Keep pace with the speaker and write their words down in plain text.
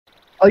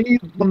Are you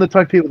one of the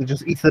type of people that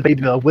just eats the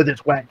baby milk with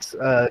its wax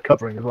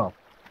covering as well?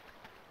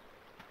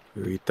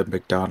 You eat the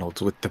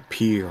McDonald's with the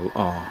peel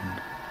on.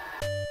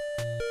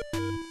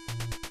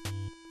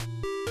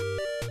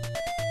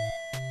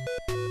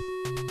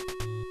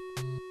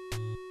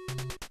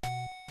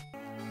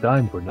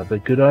 Time for another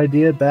good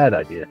idea, bad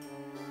idea.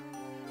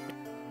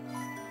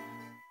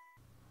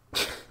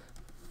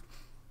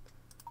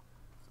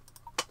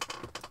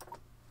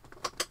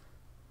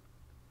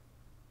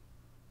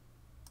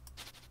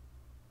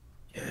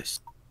 Yes.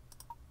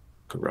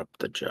 Corrupt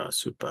the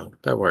Jasupo.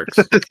 That works.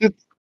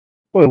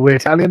 Well, we're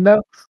Italian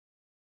now?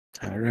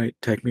 Alright,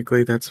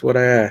 technically that's what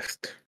I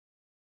asked.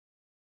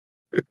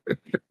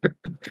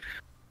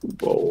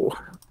 Bowl.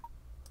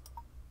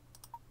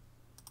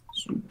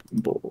 Soup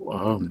bowl.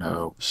 Oh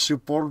no.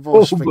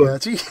 Superbo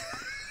spaghetti.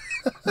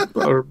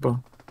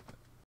 Barba.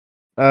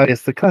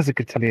 It's the classic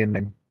Italian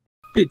name.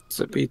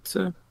 Pizza,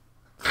 pizza.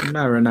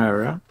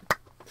 Marinara.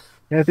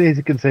 Yeah, the thing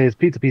you can say is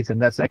pizza, pizza,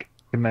 and that's like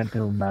a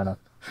mental manner.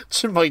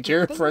 To my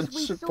dear friend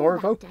Things we saw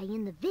Superbo. that day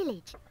in the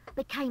village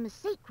became a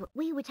secret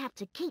we would have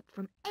to keep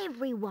from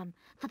everyone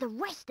for the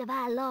rest of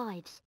our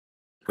lives.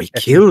 We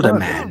killed a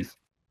man. Because,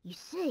 you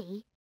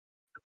see,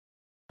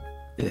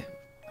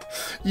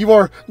 You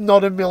are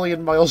not a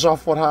million miles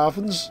off what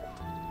happens.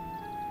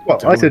 Well,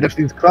 I said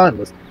everything's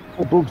clientless.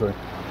 Oh, bullshit.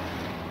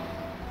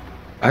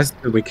 I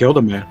said we killed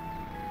a man.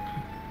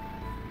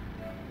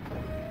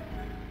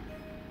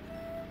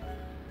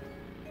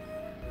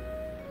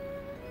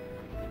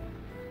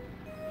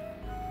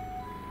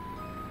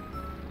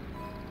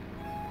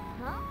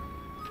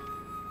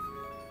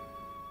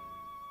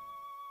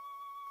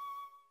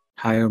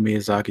 Hayao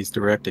Miyazaki's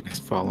directing has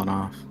fallen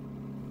off.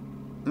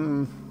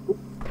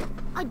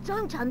 I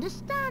don't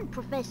understand,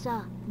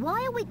 Professor.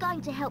 Why are we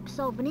going to help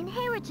solve an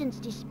inheritance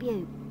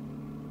dispute?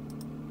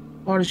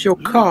 Why does your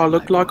car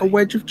look like a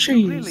wedge of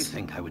cheese? I really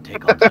think I would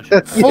take on such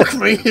a Fuck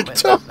me, it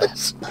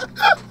does.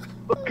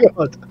 Oh,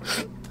 God.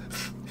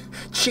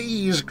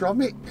 Cheese,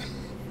 Gromit.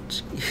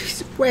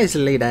 Jeez,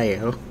 Wesley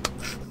Dale.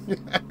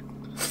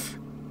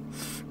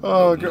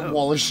 Oh, no.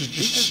 Wallace is just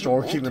This is an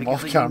stalking them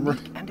off altogether camera.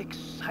 unique and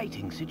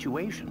exciting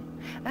situation,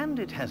 and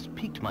it has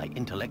piqued my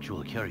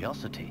intellectual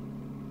curiosity.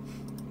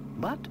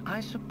 But I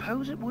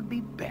suppose it would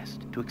be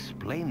best to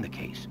explain the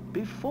case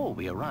before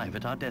we arrive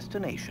at our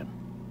destination.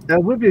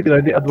 That would be a good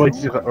idea.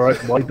 Otherwise, you're just like,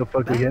 alright, why the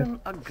fuck are we here? Baron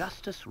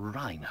Augustus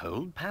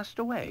Reinhold passed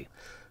away.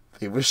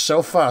 He was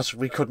so fast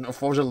we couldn't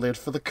afford a lid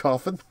for the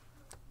coffin.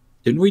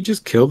 Didn't we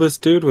just kill this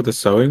dude with a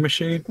sewing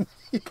machine?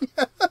 He's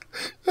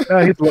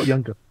a lot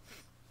younger.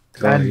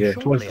 And yeah.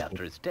 Shortly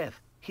after his death,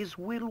 his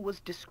will was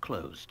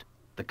disclosed.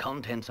 The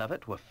contents of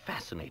it were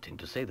fascinating,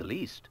 to say the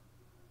least.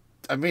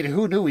 I mean,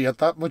 who knew he had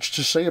that much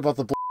to say about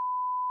the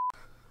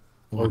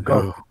Oh,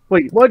 God.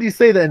 Wait, why do you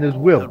say that in his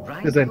will? The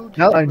Because then, Reinhold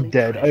now I'm family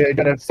dead, I treasure,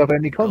 don't have to suffer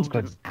any the golden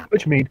consequences. apple,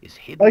 Which means, is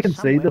hidden I can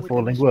say somewhere the within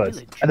following this words.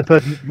 village. And the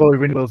person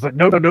following the will is like,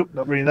 no,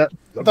 not reading that.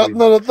 Not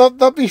reading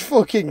that'd be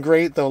fucking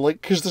great though,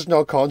 like, because there's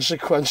no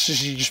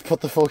consequences, you just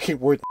put the fucking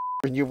word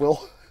in your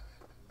will.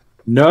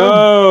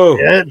 No!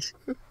 Yes.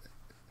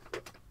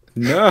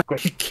 No,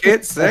 you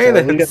can't say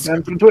That's how we get this.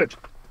 banned from Twitch.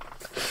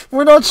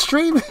 We're not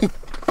streaming!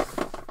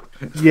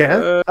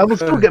 Yeah, I will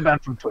still get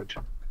banned from Twitch.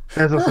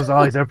 There's also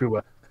eyes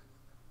everywhere.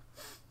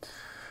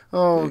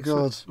 Oh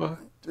god.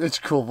 It's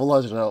cool, we'll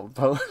let it out in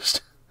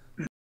post.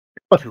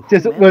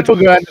 Just, we're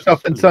talking about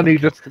stuff and suddenly you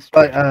just,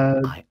 like, I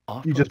you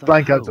offer just the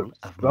blank out whole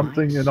of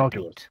something my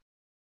innocuous. state.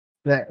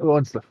 Yeah,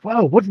 once the,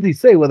 wow, what did he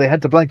say? Well, they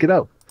had to blank it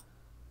out.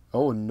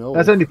 Oh no.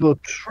 That's only for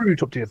true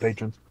top tier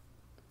patrons.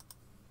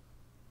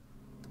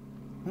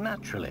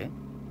 Naturally,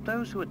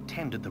 those who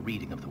attended the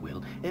reading of the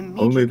will Only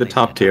the immediately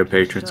top set tier out in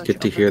patrons search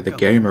get to of hear the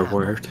golden gamer apple.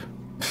 word.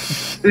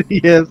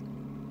 Yes.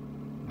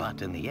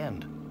 But in the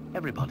end,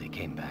 everybody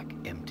came back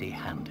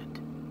empty-handed.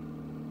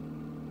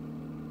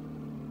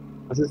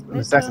 Was this an It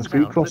Assassin's turns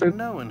Creed out that crossover?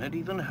 no one had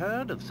even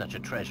heard of such a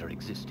treasure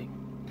existing,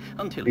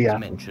 until Yeah. its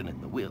mention in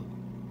the will.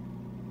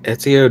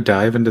 Ezio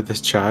dive into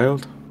this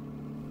child?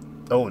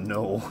 Oh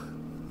no.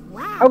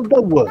 Wow. How would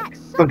that work?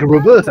 That's Like a some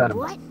reverse noble,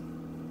 animal. right?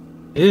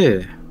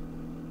 Yeah.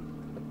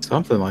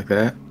 Something like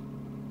that.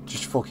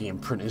 Just fucking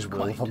imprint his will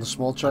Quite. upon the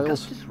small child.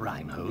 Augustus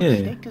Reinhold Yeah.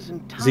 staked his Is he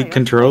entire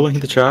controlling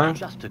the fortune child?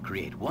 just to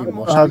create Pretty one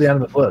more much. How the piece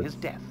animals before work. his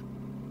death.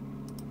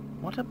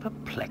 What a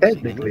perplexing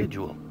Technically,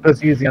 individual.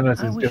 Because using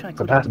animals I is wish just I a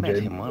could have passenger.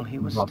 met him while he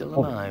was not still the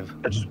public. alive.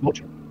 I just watch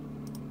it.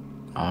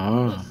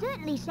 Oh. It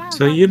certainly sounds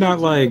So like you're not, you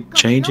two have like, got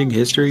changing knowledge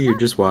history, you're yourself.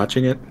 just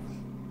watching it?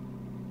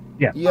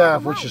 Yeah,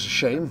 which is a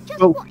shame. Just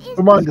Well, what is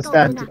from what I this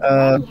golden understand,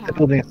 apple anyhow? they're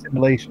building a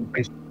simulation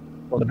based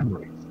on the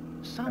memories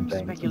Some and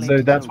things. And speculate so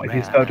it's that's a why he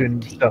rare started doing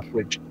antique, stuff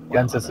which the while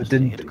ancestors others say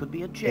didn't it do. could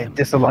be a It gem,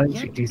 disaligned,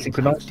 yet it its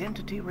desynchronized.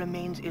 identity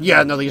remains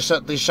Yeah, no, the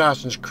elusive.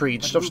 Assassin's Creed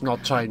But stuff's Luke,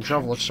 not time I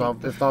travel, can't so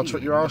shake the if that's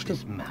what you're feeling that asking.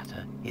 This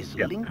matter is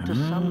Yeah. linked to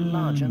some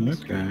larger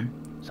mystery. Okay.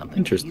 Something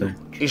Interesting.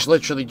 huge. It's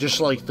literally just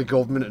like the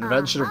government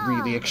invented a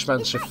really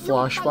expensive Is that your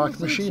flashback famous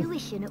machine.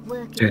 intuition at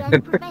work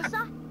again,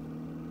 Professor?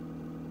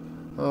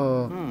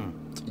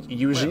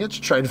 Using Well, it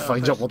to try and our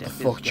find out first what the step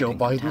is fuck Joe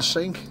getting to Biden's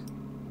saying.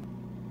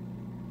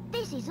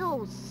 This is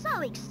all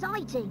so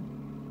exciting.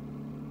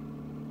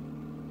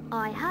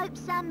 I hope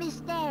Sam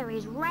Myster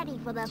is ready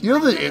for the... You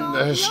know that in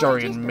the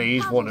Historian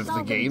made one of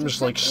the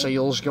games, like,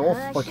 sails go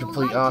off by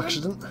complete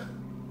accident?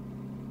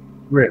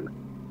 Really?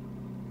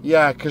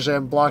 Yeah, because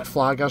Black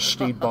Flag has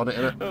Steve Bonnet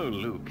in it. Oh,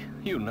 Luke,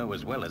 you know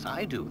as well as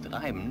I do that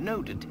I am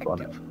no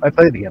detective. I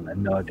played the game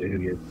and no idea who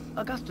he is.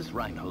 Augustus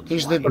Reinhold's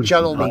He's the wife,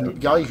 gentleman Lady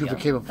guy who Dahlia,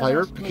 became a has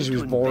pirate asked me because he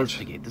was to bored.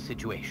 investigate the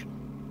situation.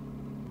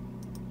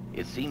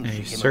 It seems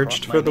He she came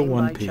searched across for my the name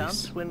One by Piece.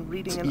 chance when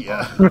reading an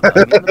Yeah. article about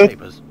me in the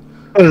papers.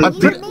 What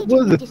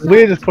is the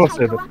weirdest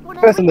crossover?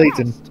 Professor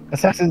Layton,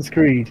 Assassin's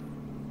Creed,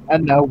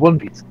 and now One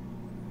Piece.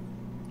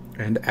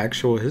 And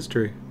actual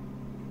history.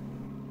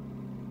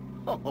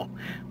 Oh,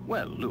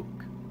 well, Luke,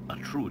 a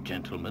true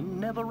gentleman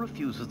never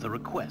refuses the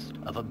request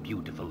of a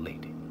beautiful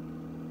lady.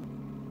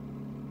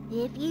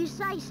 If you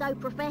say so,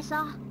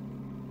 Professor.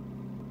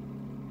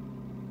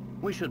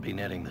 We should be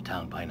nearing the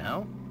town by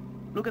now.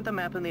 Look at the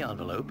map in the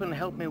envelope and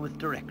help me with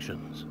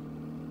directions.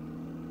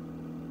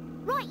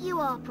 Right you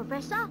are,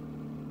 Professor.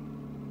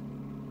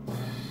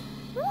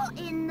 What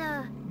in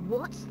the...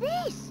 What's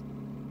this?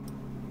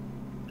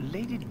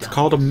 Lady It's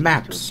called a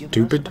map, Dahlia seems to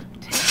have stupid.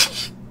 given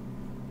us a tale.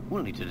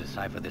 We'll need to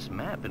decipher this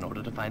map in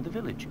order to find the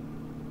village.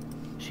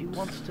 She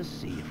wants to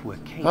see if we're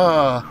capable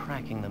of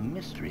cracking the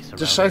mystery surrounding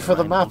Decipher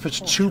the map,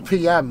 Reinhold's it's 2 fortune.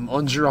 p.m.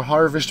 under a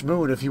harvest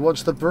moon if he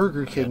wants the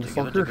Burger King, Care to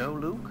give it a fucker. go,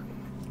 Luke?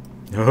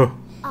 Oh.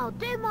 I'll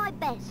do my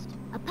best.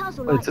 A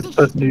puzzle Well, like it's this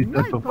just should new be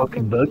no type of problem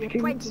fucking for Burger the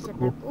King. apprentice of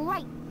the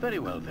great... Very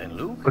well then,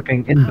 Luke.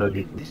 Fucking in I'll Burger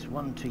leave King. this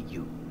one to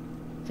you.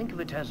 Think of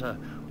it as a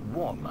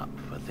warm-up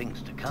for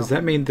things to come. Does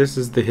that mean this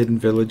is the hidden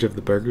village of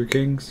the Burger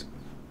Kings?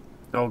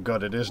 Oh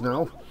god, it is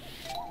now.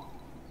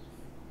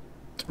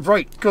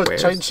 Right, good.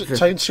 Where's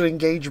Time to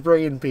engage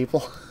brain,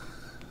 people.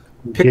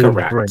 Pick Deal a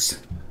with the brain.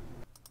 rats.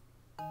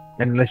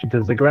 In relation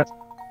to cigarettes.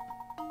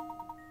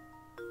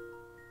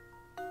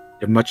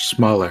 They're much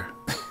smaller.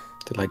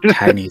 They're like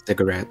tiny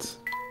cigarettes.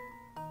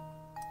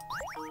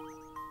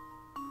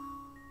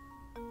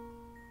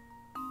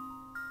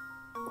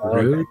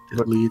 Road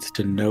that leads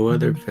to no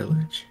other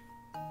village.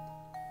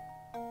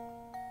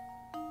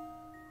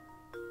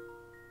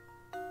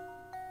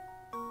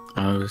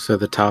 Oh, so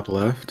the top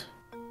left?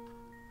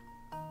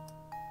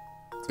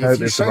 If you it's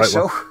the say right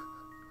so. one.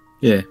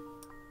 Yeah.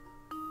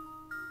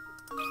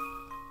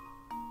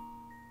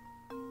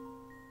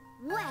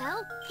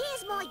 Well,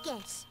 here's my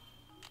guess.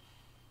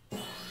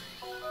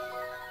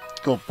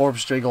 Go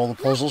Borb's doing all the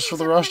puzzles for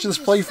the rest of this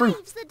playthrough.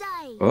 Saves the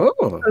day. Oh.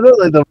 I don't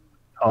like the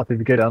path if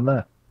you go down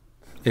there.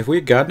 If we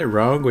had gotten it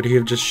wrong, would he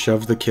have just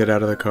shoved the kid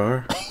out of the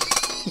car?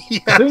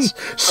 Yes,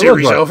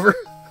 series right. over.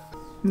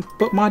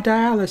 But my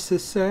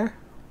dialysis, sir.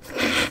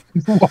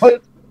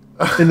 What?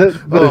 In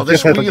the, Oh,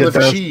 this just had, like, wheel a of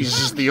dial- cheese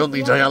is the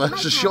only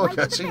dialysis you're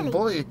getting,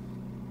 boy.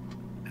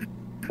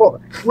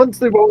 What? Once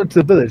they roll into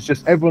the village,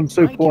 just everyone's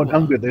so Right poor you and are.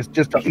 hungry, they're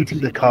just We should eating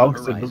see the it on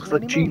cogs the and looks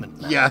horizon like any cheese.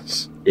 moment now.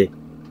 Yes. Yeah.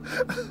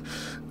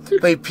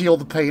 They peel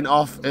the paint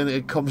off and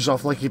it comes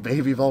off like a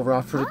baby bell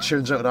wrapper and it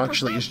turns out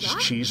actually it's just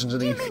cheese Do you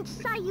underneath. mean to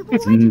say you've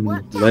already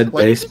worked out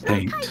lead-based this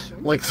paint.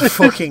 location? Like the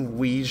fucking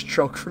Wheeze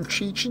truck from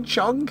Cheech and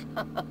Chong.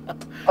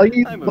 Are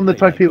you I'm one of the afraid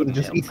type I of people that couldn't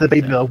just help eats the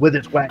baby myself. meal with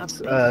its A wet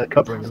basic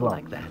covering as puzzle well?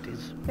 like that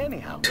is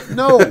anyhow.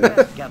 No.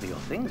 Gather your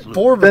things, Luke.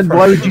 Borb Then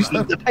why would you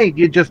prefers eat the paint?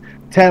 You just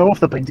tear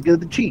off the paint to get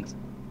the cheese.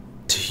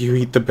 Do you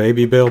eat the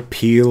baby bill,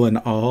 peel and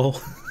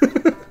all?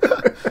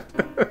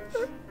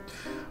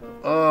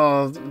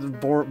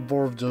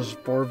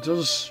 Borb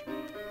does.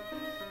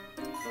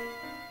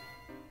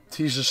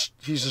 He's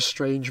a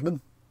strange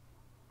man.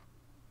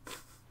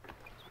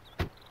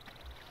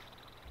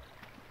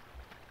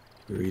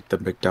 You eat the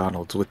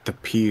McDonald's with the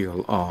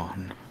peel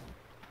on.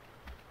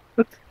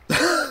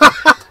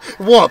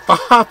 What, the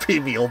Happy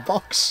Meal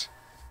box?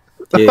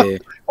 Yeah,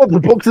 Oh, the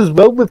box as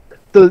well with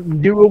the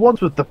newer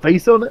ones with the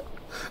face on it.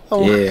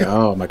 Oh, yeah.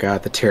 Oh my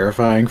god, the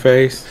terrifying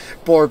face.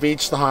 Borb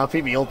eats the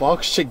Happy Meal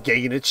box to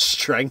gain its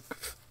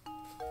strength.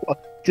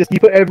 Just you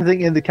put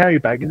everything in the carry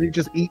bag and you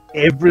just eat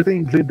everything,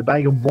 including the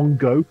bag, in one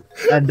go.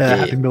 And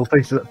Happy Meal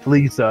faces that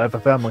please have a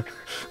family.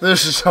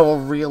 This is how a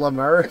real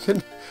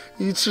American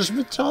eats his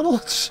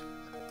McDonald's.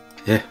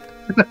 Yeah.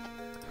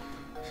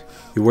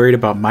 You worried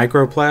about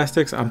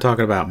microplastics? I'm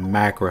talking about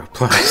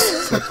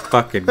macroplastics. Let's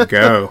fucking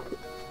go.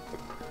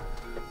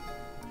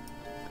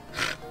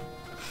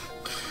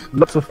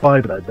 Lots of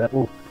fibre though, that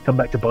will come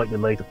back to bite you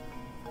later.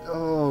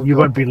 Oh, You God.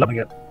 won't be loving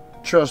it.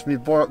 Trust me,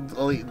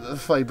 the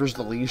fiber's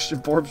the least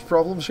of Borb's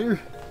problems here.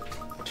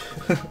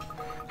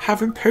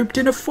 Haven't pooped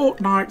in a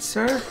fortnight,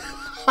 sir.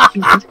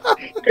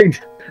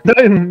 Not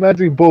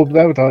imagining Bob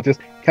Avatar just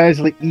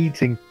casually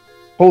eating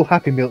whole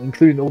Happy Meal,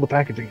 including all the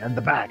packaging and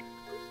the bag.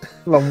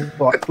 Along,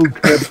 like, food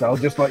curb style,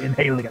 just like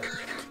inhaling it.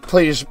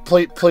 Please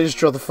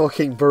draw the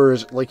fucking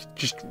bird, like,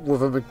 just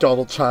with a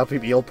McDonald's Happy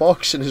Meal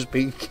box in his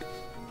beak.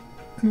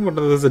 One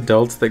of those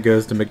adults that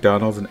goes to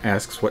McDonald's and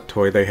asks what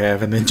toy they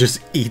have and then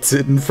just eats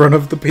it in front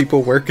of the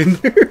people working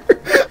there.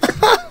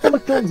 What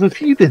McDonald's have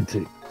you been to?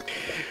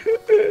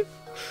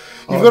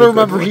 You've got to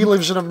remember he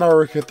lives in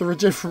America. There are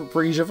different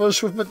breeds of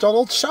us with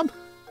McDonald's, Sam.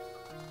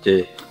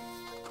 Yeah.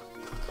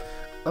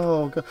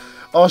 Oh god.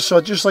 Also,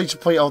 I'd just like to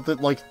point out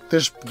that, like,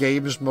 this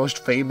game's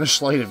most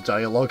famous line of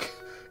dialogue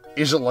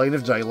is a line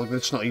of dialogue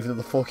that's not even in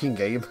the fucking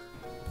game.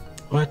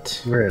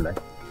 What? Really?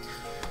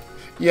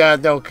 Yeah,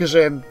 no, because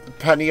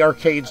Penny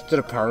Arcades did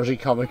a parody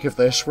comic of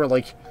this where,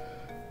 like,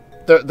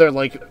 they're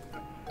like,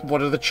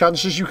 what are the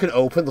chances you can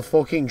open the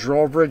fucking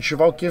drawbridge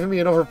without giving me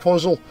another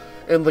puzzle?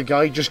 And the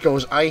guy just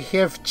goes, I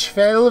have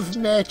 12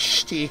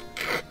 matchstick.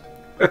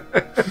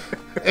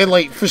 And,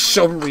 like, for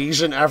some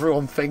reason,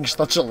 everyone thinks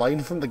that's a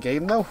line from the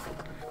game now.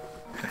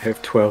 I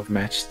have 12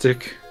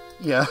 matchstick.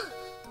 Yeah.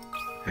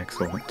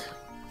 Excellent.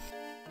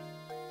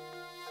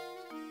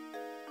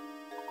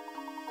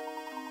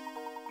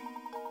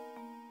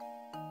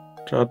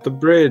 Drop the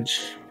bridge.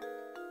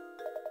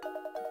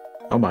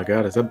 Oh my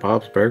god, is that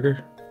Bob's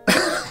Burger?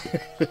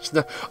 It's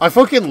not, I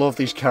fucking love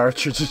these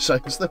character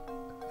designs, though.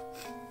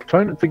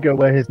 Trying to figure out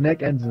where his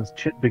neck ends and his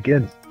chin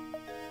begins.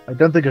 I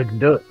don't think I can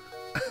do it.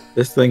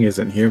 This thing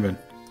isn't human.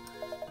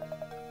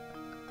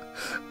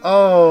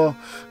 Oh.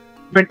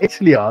 We're in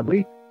Italy, aren't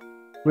we?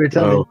 We're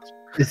telling. Oh.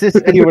 Is this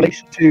any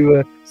relation to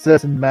a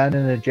certain man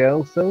in a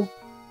jail cell?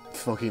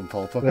 Fucking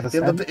pulp. With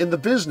a In the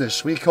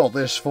business, we call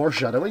this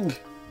foreshadowing.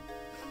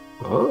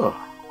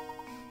 Oh.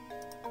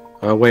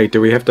 Oh wait, do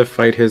we have to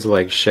fight his,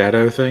 like,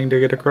 shadow thing to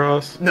get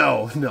across?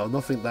 No,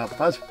 nothing that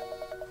bad.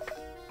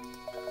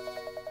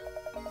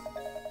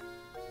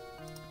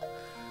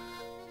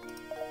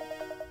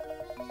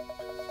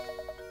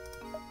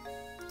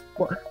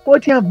 Why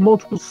do you have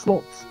multiple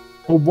slots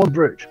for one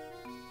bridge?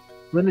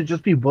 Wouldn't it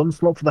just be one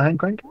slot for the hand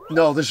crank?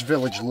 No, this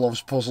village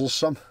loves puzzles,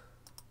 Sam.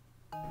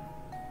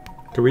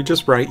 Do we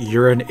just write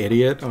 "you're an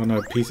idiot" on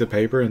a piece of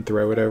paper and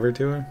throw it over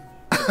to him?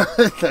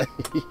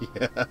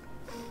 Yeah.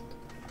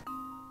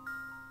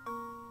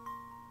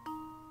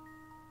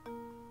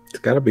 It's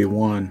gotta be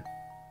one.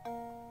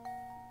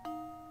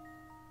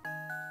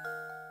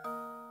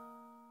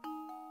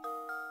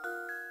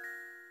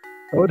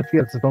 I would have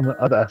feel it's from the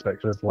other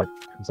aspects, where it's like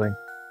I'm saying,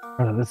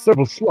 there's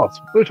several slots.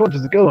 Which one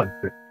does it go in?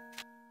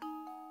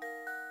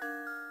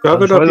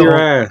 Shove it up your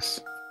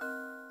ass.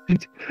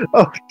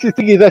 Oh, do you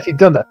think he's actually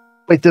done that?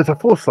 Wait, there's a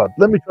fourth slot.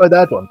 Let me try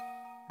that one.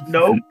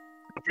 No,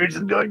 the bridge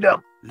is going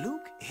down.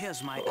 Luke,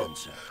 here's my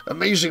answer.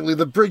 Amazingly,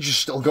 the bridge is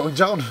still going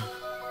down.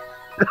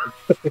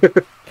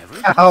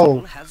 Every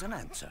puzzle has an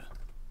answer.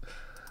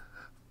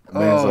 The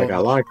man's like, I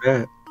like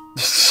that.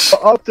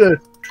 After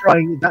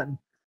trying that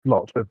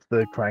slot with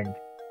the crank,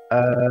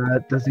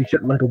 does he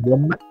shut like a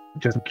one match?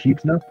 Just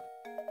keeps now?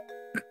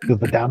 Because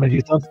the damage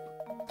he does?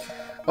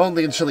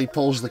 Only until he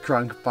pulls the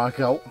crank back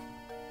out.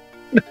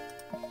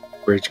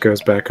 Bridge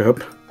goes back up.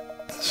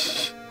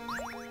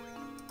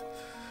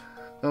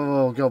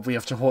 Oh god, we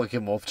have to hook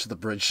him up to the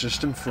bridge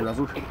system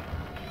forever.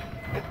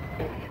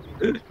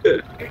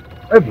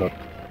 Ever.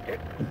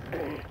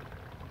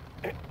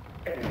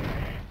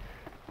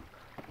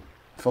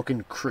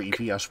 Fucking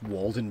creepy ass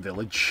Walden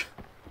village.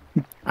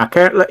 I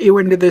can't let you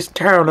into this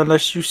town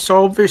unless you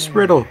solve this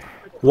riddle.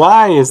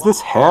 Why? Is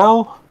this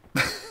hell?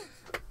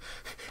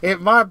 It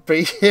might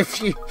be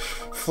if you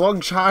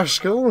flunked high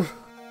school.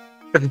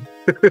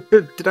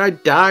 Did I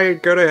die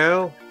and go to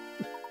hell?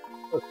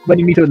 When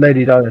you meet a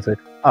lady down and say,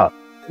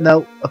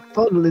 now a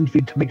final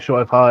interview to make sure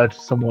I've hired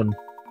someone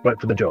right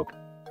for the job.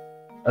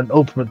 An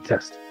ultimate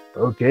test.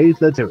 Okay,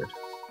 let's do it.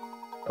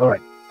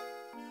 Alright.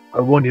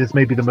 I warn you, this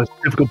may be the most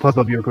difficult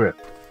puzzle of your career.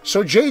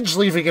 So Jane's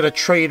leaving in a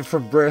train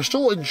from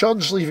Bristol, and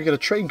John's leaving in a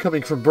train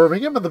coming from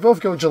Birmingham, and they're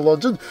both going to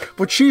London,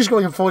 but she's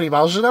going at 40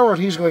 miles an hour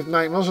and he's going at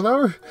 9 miles an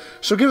hour.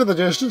 So given the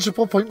distance, at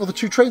what point will the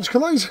two trains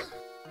collide?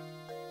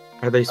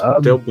 Are they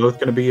still both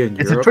going to be in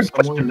It's Europe a trick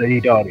somewhere? question,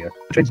 Lady Dahlia.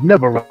 The trains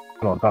never run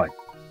on time.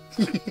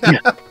 Yeah,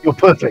 you're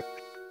perfect.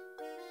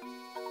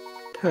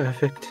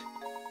 Perfect.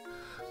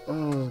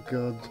 Oh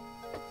god.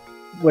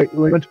 Wait,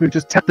 we're going to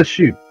just tap the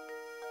shoe.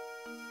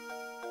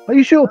 Are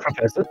you sure,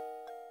 Professor?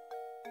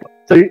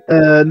 So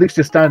Luke's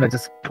just standing there,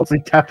 just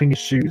constantly tapping his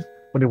shoes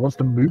when he wants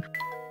to move.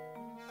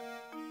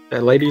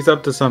 That lady's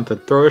up to something.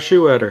 Throw a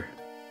shoe at her.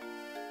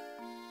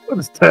 What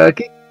is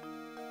Turkey?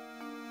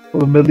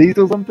 Or the Middle East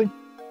or something?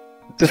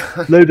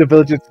 Just load of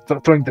villagers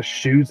throwing the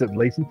shoes at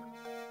Layton.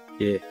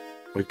 Yeah,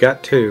 we've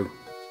got two.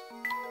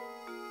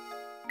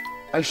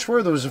 I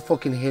swear there was a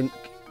fucking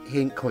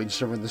hint coin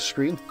somewhere on the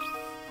screen.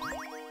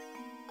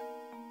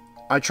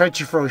 I tried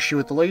to throw a shoe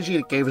at the lady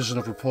and it gave us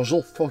another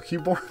puzzle. Fuck you,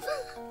 Born.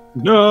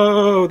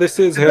 No, this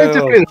is I just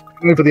hell. realized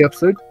for the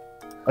episode.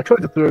 I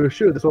tried to throw a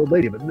shoe at this old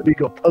lady, but we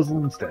got a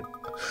puzzle instead.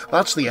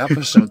 That's the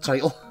episode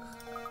title.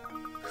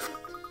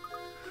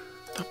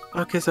 The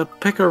fuck is a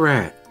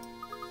pick-a-rat?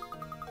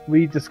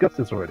 We discussed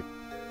this already.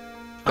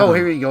 Oh,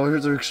 here you go.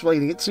 They're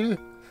explaining it to you.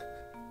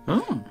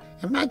 Oh.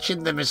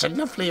 Imagine them as a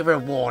lovely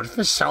reward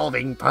for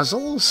solving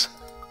puzzles.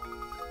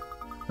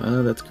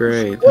 Oh, that's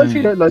great. Why do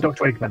you don't like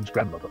Dr. Eggman's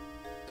grandmother?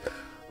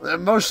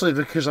 Mostly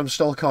because I'm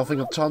still coughing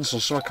up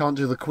tonsils, so I can't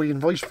do the Queen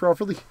voice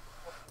properly.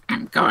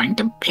 I'm going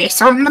to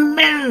piss on the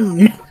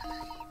moon.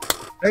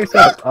 Very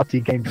sad after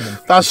he came to them.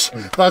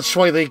 That's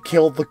why they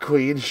killed the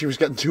Queen. She was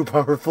getting too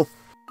powerful.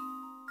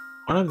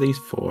 One of these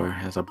four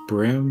has a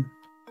brim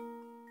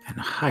and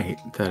height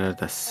that are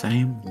the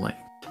same length.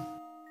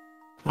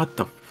 What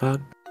the fuck?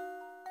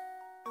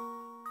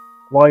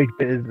 Wide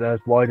bit is as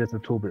wide as the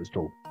tall bit is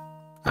tall.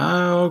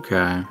 Oh,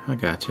 okay. I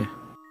got you.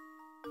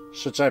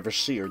 So it's either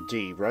C or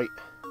D, right?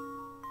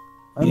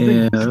 I'm Yeah,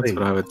 thinking that's C.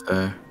 what I would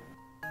say.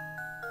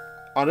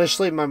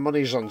 Honestly, my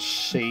money's on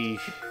C.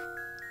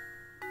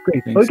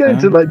 Great. Think We're getting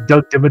so? to like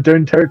Doug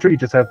Dimmadome territory.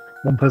 Just have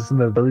one person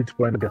in the village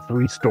wearing like a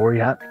 3-story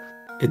hat.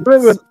 It's,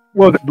 Remember,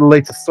 well, the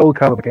latest Soul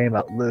Calibur came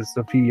out this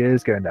a few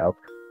years ago now.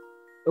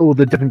 All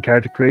the different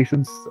character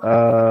creations.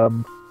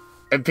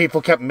 And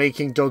people kept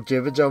making Doug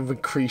Dimmadome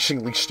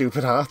increasingly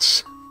stupid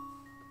hats.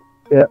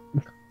 Yeah.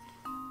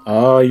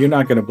 oh, you're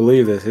not gonna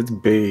believe this. It's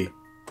B.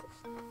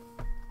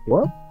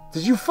 What?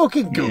 Did you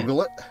fucking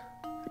Google it?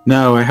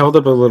 No, I held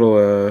up a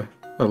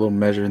little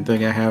measuring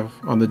thing I have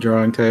on the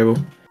drawing table,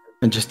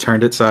 and just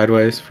turned it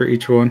sideways for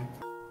each one.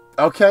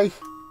 Okay.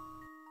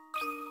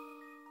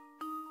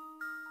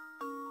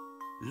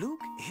 Luke,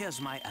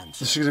 here's my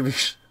answer. This is gonna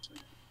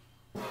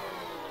be...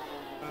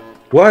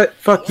 What?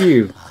 Fuck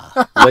you,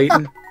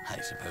 Layton. I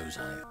suppose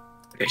I...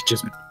 They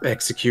just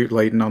execute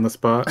Layton on the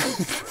spot.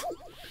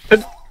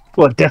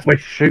 What? Death by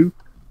shoe?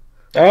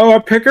 Oh, a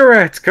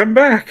picarette, come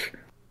back.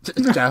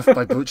 Death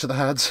by boot to the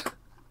head.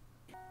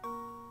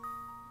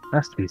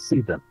 Has to be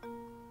C then.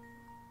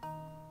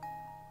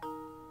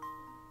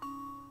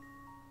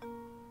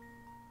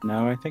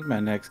 No, I think my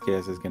next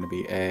guess is gonna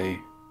be A.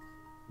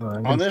 Right,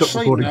 I'm gonna stop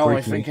Honestly, recording no, I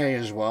briefly. think A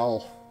as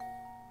well.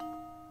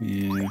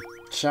 Yeah.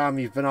 Sam,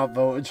 you've been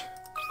outvoted.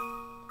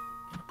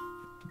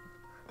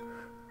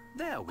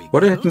 There we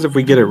What go. happens if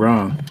we get it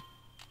wrong?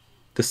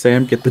 Does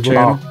Sam get the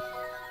Well, channel?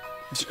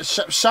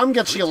 Sam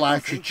gets the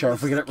electric chair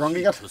if we get it wrong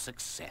again. To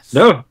success.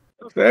 No,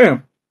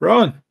 Sam,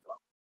 run.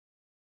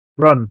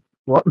 Run.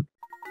 What?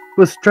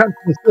 We're trapped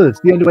in this village.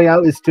 The only way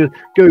out is to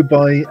go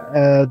by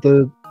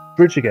the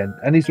bridge again,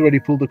 and he's already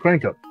pulled the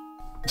crank up.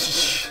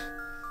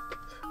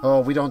 Oh,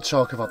 we don't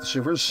talk about the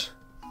sewers.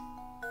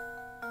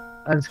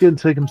 And it's going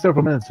to take him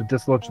several minutes to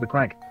dislodge the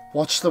crank.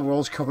 What's the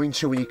world coming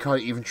to when you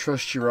can't even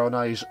trust your own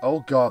eyes?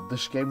 Oh god,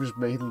 this game was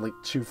made in like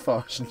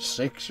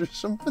 2006 or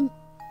something.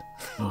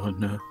 Oh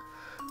no.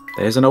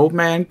 There's an old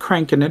man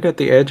cranking it at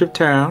the edge of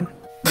town.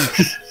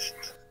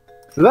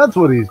 So that's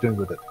what he's doing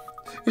with it.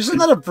 Isn't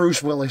that a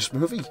Bruce Willis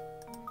movie?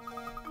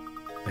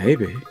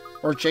 Maybe.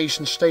 Or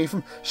Jason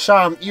Statham?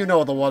 Sam, you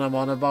know the one I'm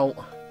on about.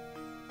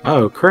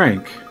 Oh,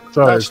 crank.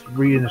 Sorry, That's-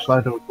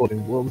 reinitialize the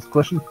recording. What was the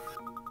question?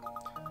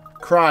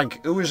 Craig,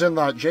 who was in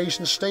that?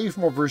 Jason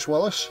Statham or Bruce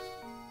Willis?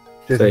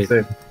 Jason Say-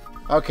 Statham.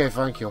 Okay,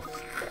 thank you.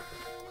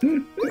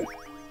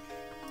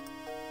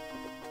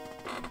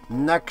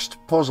 Next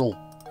puzzle.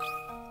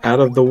 Out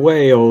of the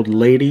way, old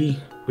lady.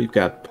 We've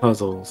got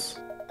puzzles.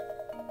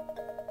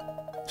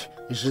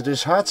 Is it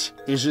his hat?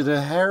 Is it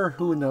a hair?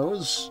 Who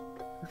knows?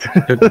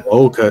 Good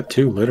bowl cut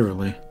too,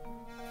 literally.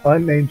 I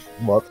named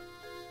what?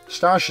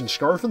 Stash and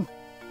scarfing?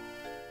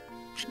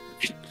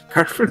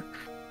 Perfect.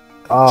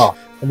 Ah,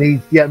 and he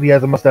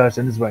has a mustache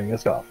and is wearing a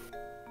scarf.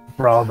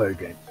 Bravo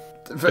game.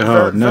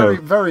 Oh, no. Very,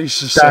 very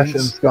Mustache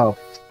and succinct. scarf.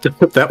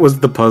 That was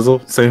the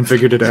puzzle. Sam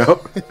figured it out.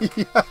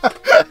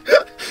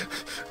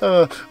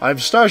 I'm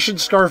Stash and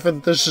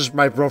scarfing. This is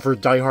my brother,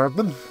 Die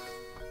Hardman.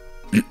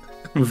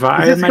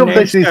 Via This my conversation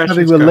name's he's having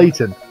Stash with and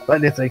Layton.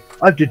 Like they say,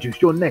 I've deduced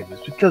your name.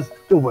 It's because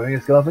you're wearing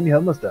a scarf and you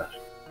have a mustache.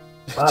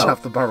 Wow.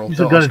 Tap the barrel. You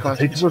Don't still got ask a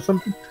detective questions. or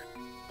something?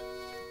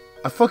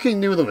 I fucking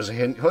knew there was a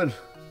hint, Hood.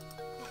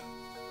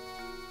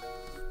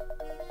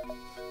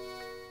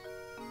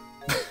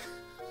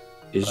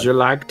 Is you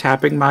like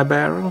tapping my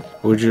barrel?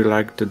 Would you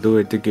like to do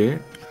it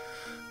again?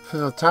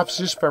 Taps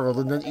this barrel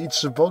and then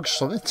eats the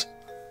bugs on it.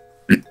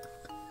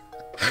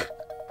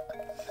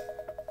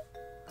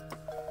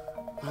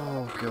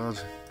 Oh god.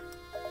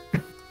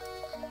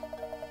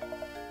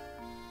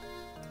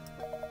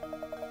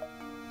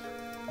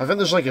 I think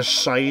there's like a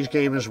side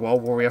game as well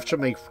where we have to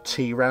make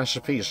tea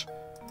recipes.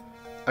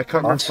 I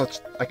can't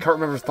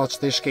remember if that's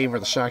this game or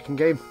the second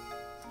game.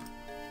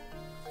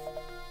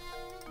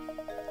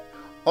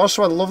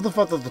 Also, I love the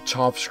fact that the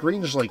top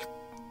screen is like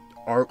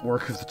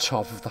artwork of the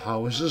top of the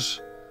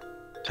houses.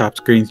 Top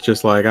screen's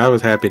just like, I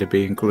was happy to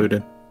be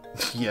included.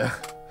 Yeah.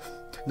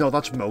 No,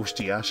 that's most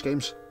DS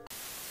games.